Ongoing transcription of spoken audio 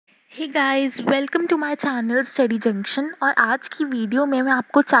Hey guys, welcome to my channel study junction. और आज की वीडियो में मैं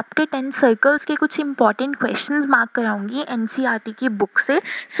आपको चैप्टर 10 सर्कल्स के कुछ इंपॉर्टेंट क्वेश्चंस मार्क कराऊंगी एनसीईआरटी की बुक से।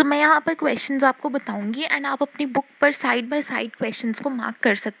 सो मैं यहाँ पर क्वेश्चंस आपको बताऊंगी एंड आप अपनी बुक पर साइड बाय साइड क्वेश्चंस को मार्क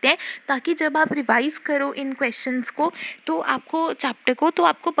कर सकते हैं, ताकि जब आप रिवाइज करो इन क्वेश्चंस को तो आपको चैप्टर को तो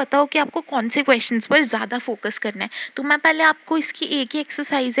आपको पता हो कि आपको कौन से क्वेश्चंस पर ज़्यादा फोकस करना है। तो मैं पहले आपको इसकी एक ही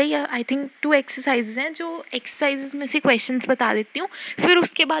एक्सरसाइज है, या आई थिंक 2 एक्सरसाइजेज हैं, जो एक्सरसाइजेज में से क्वेश्चंस बता देती हूँ, फिर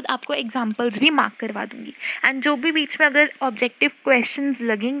उसके बाद आपको एग्जांपल्स भी मार्क करवा दूंगी। एंड जो भी बीच में अगर ऑब्जेक्टिव क्वेश्चंस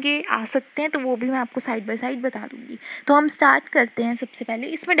लगेंगे आ सकते हैं तो वो भी मैं आपको साइड बाय साइड बता दूंगी। तो हम स्टार्ट करते हैं। सबसे पहले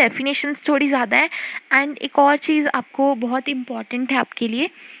इसमें डेफिनेशंस थोड़ी ज़्यादा है, एंड एक और चीज़ आपको बहुत इंपॉर्टेंट है आपके लिए,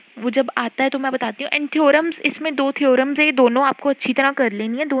 वो जब आता है तो मैं बताती हूँ। एंड थ्योरम्स, इसमें 2 थ्योरम्स है, ये दोनों आपको अच्छी तरह कर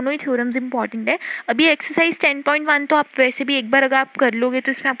लेनी है, दोनों ही थ्योरम्स इंपॉर्टेंट है। अभी एक्सरसाइज 10.1 तो आप वैसे भी एक बार अगर आप कर लोगे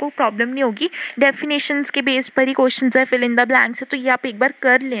तो इसमें आपको प्रॉब्लम नहीं होगी। डेफिनेशंस के बेस पर ही क्वेश्चंस है, फिल इन द ब्लैंक्स है, तो ये आप एक बार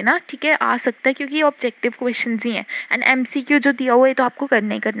कर लेना, ठीक है, आ सकता है क्योंकि ये ऑब्जेक्टिव क्वेश्चंस ही हैं। एंड MCQ जो दिया हुआ है तो आपको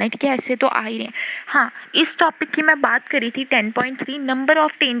करना ही करना है, ठीक है, ऐसे तो आ ही रहे हैं। हाँ, इस टॉपिक की मैं बात करी थी 10.3, number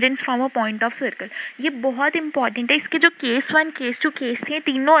of tangents from a point of circle. ये बहुत इंपॉर्टेंट है। इसके जो केस 1, केस 2, केस 3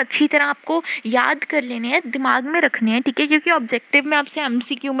 तीनों अच्छी तरह आपको याद कर लेने हैं, दिमाग में रखने हैं, ठीक है, क्योंकि ऑब्जेक्टिव में आपसे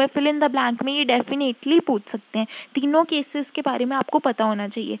MCQ में, फिल इन द ब्लैंक में ये डेफिनेटली पूछ सकते हैं। तीनों केसेस के बारे में आपको पता होना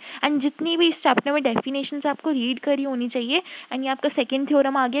चाहिए। एंड जितनी भी इस चैप्टर में डेफिनेशंस आपको रीड करी होनी चाहिए। एंड ये आपका सेकंड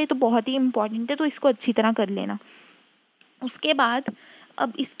थ्योरम आ गया है तो बहुत ही इंपॉर्टेंट है, तो इसको अच्छी तरह कर लेना। उसके बाद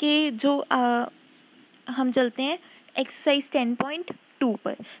अब इसके जो हम चलते हैं एक्सरसाइज 10.2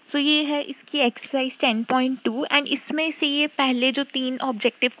 पर। सो ये है इसकी एक्सरसाइज 10.2, एंड इसमें से ये पहले जो 3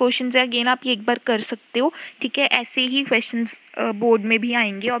 ऑब्जेक्टिव क्वेश्चंस है, अगेन आप ये एक बार कर सकते हो, ठीक है, ऐसे ही क्वेश्चंस बोर्ड में भी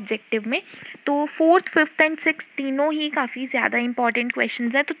आएंगे ऑब्जेक्टिव में। तो 4th, 5th एंड 6th तीनों ही काफ़ी ज़्यादा इंपॉर्टेंट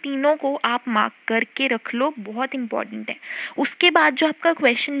क्वेश्चंस हैं, तो तीनों को आप मार्क करके रख लो, बहुत इंपॉर्टेंट है। उसके बाद जो आपका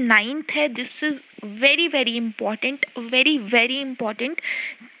क्वेश्चन 9th है, this is very very important, very very important,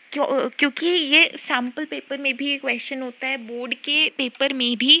 क्योंकि ये सैम्पल पेपर में भी ये क्वेश्चन होता है, बोर्ड के पेपर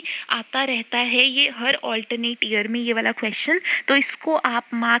में भी आता रहता है, ये हर ऑल्टरनेट ईयर में ये वाला क्वेश्चन। तो इसको आप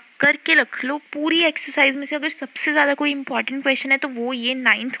मार्क करके रख लो। पूरी एक्सरसाइज में से अगर सबसे ज़्यादा कोई इंपॉर्टेंट क्वेश्चन है तो वो ये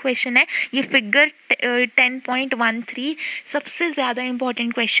 9th क्वेश्चन है। ये फिगर 10.13 सबसे ज़्यादा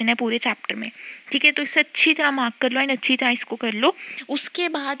इंपॉर्टेंट क्वेश्चन है पूरे चैप्टर में, ठीक है, तो इसे अच्छी तरह मार्क कर लो एंड अच्छी तरह इसको कर लो। उसके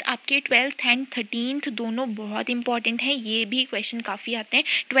बाद आपके 12th एंड 13th दोनों बहुत इंपॉर्टेंट हैं, ये भी क्वेश्चन काफ़ी आते हैं।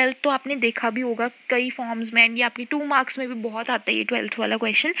 12th तो आपने देखा भी होगा कई फॉर्म्स में, एंड ये आपके 2 मार्क्स में भी बहुत आता है ये 12th वाला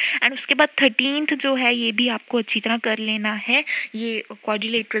क्वेश्चन। एंड उसके बाद 13th जो है ये भी आपको अच्छी तरह कर लेना है, ये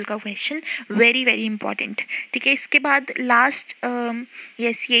क्वाड्रिलेटरल का क्वेश्चन, वेरी वेरी इंपॉर्टेंट, ठीक है। इसके बाद लास्ट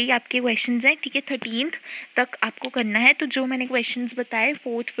यस यही आपके क्वेश्चंस हैं, ठीक है, 13th तक आपको करना है। तो जो मैंने क्वेश्चंस बताए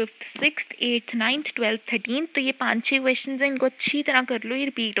 4th, 5th, 6th, 8th, 9th, 12th, 13th, तो ये 5-6 क्वेश्चंस हैं, इनको अच्छी तरह कर लो। ये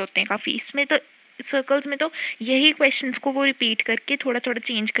रिपीट होते हैं काफ़ी, इसमें तो सर्कल्स में तो यही क्वेश्चंस को वो रिपीट करके थोड़ा थोड़ा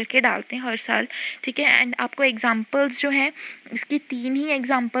चेंज करके डालते हैं हर साल, ठीक है। एंड आपको एग्जांपल्स जो हैं, इसकी 3 ही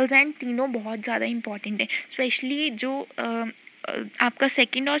एग्जांपल्स हैं, एंड तीनों बहुत ज़्यादा इंपॉर्टेंट है। स्पेशली जो आपका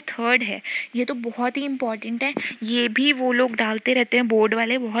 2nd और 3rd है, ये तो बहुत ही इंपॉर्टेंट है, ये भी वो लोग डालते रहते हैं बोर्ड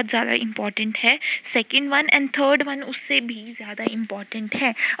वाले, बहुत ज़्यादा इंपॉर्टेंट है। 2nd one and 3rd one उससे भी ज़्यादा इंपॉर्टेंट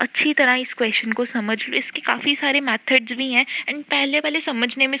है। अच्छी तरह इस क्वेश्चन को समझ लो, इसके काफ़ी सारे मेथड्स भी हैं, एंड पहले वाले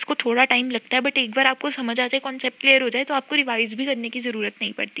समझने में इसको थोड़ा टाइम लगता है, बट एक बार आपको समझ आ जाए, कॉन्सेप्ट क्लियर हो जाए, तो आपको रिवाइज भी करने की ज़रूरत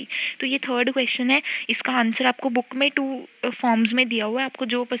नहीं पड़ती। तो ये 3rd क्वेश्चन है, इसका आंसर आपको बुक में 2 फॉर्म्स में दिया हुआ है, आपको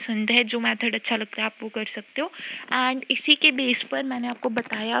जो पसंद है, जो मेथड अच्छा लगता है आप वो कर सकते हो। एंड इसी के बेस पर मैंने आपको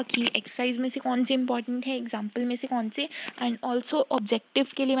बताया कि एक्सरसाइज में से कौन से इंपॉर्टेंट है, एग्जाम्पल में से कौन से, एंड ऑल्सो ऑब्जेक्टिव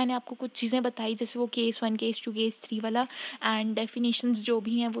के लिए मैंने आपको कुछ चीज़ें बताई, जैसे वो केस 1, केस 2, केस 3 वाला, एंड डेफिनेशंस जो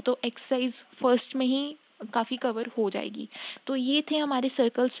भी हैं वो तो एक्सरसाइज फर्स्ट में ही काफ़ी कवर हो जाएगी। तो ये थे हमारे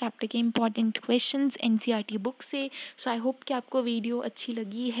सर्कल्स चैप्टर के इंपॉर्टेंट क्वेश्चंस NCERT बुक से। सो आई होप कि आपको वीडियो अच्छी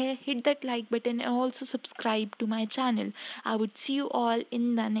लगी है। Hit that like button and also subscribe to my channel. I would see you all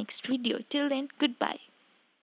in the next video. Till then, good bye.